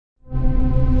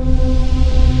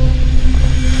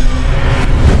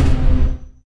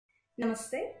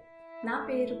నమస్తే నా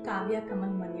పేరు కావ్య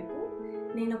కమల్ మన్యపు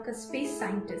నేను ఒక స్పేస్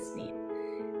సైంటిస్ట్ ని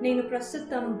నేను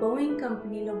ప్రస్తుతం బోయింగ్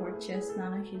కంపెనీలో వర్క్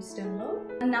చేస్తున్నాను హ్యూస్టన్ లో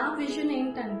నా విజన్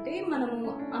ఏంటంటే మనము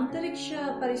అంతరిక్ష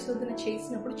పరిశోధన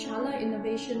చేసినప్పుడు చాలా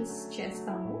ఇన్నోవేషన్స్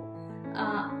చేస్తాము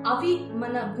అవి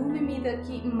మన భూమి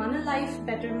మీదకి మన లైఫ్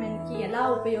బెటర్మెంట్ కి ఎలా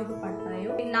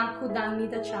ఉపయోగపడతాయో నాకు దాని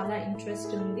మీద చాలా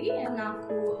ఇంట్రెస్ట్ ఉంది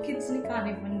నాకు కిడ్స్ ని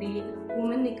కానివ్వండి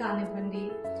ఉమెన్ ని కానివ్వండి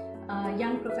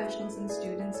యంగ్ ప్రొఫెషనల్స్ అండ్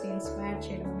స్టూడెంట్స్ ని ఇన్స్పైర్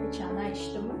చేయడం అంటే చాలా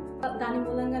ఇష్టము దాని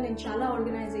మూలంగా నేను చాలా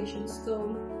ఆర్గనైజేషన్స్ తో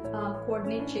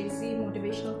కోఆర్డినేట్ చేసి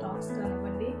మోటివేషనల్ టాక్స్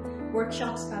కానివ్వండి వర్క్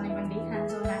షాప్స్ కానివ్వండి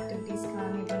హ్యాండ్స్ ఆన్ యాక్టివిటీస్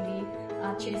కానివ్వండి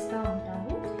చేస్తూ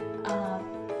ఉంటాను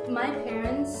మై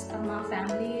పేరెంట్స్ మా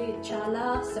ఫ్యామిలీ చాలా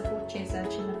సపోర్ట్ చేశారు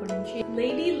చిన్నప్పటి నుంచి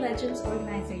లేడీ లెజెండ్స్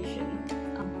ఆర్గనైజేషన్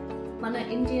మన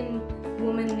ఇండియన్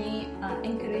ఉమెన్ ని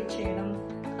ఎంకరేజ్ చేయడం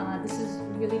this is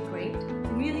really great.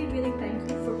 Really thank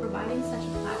you for providing such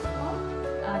a platform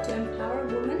to empower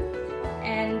women,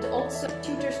 and also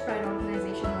TUTORS Pride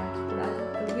organization.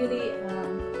 Really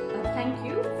thank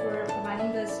you for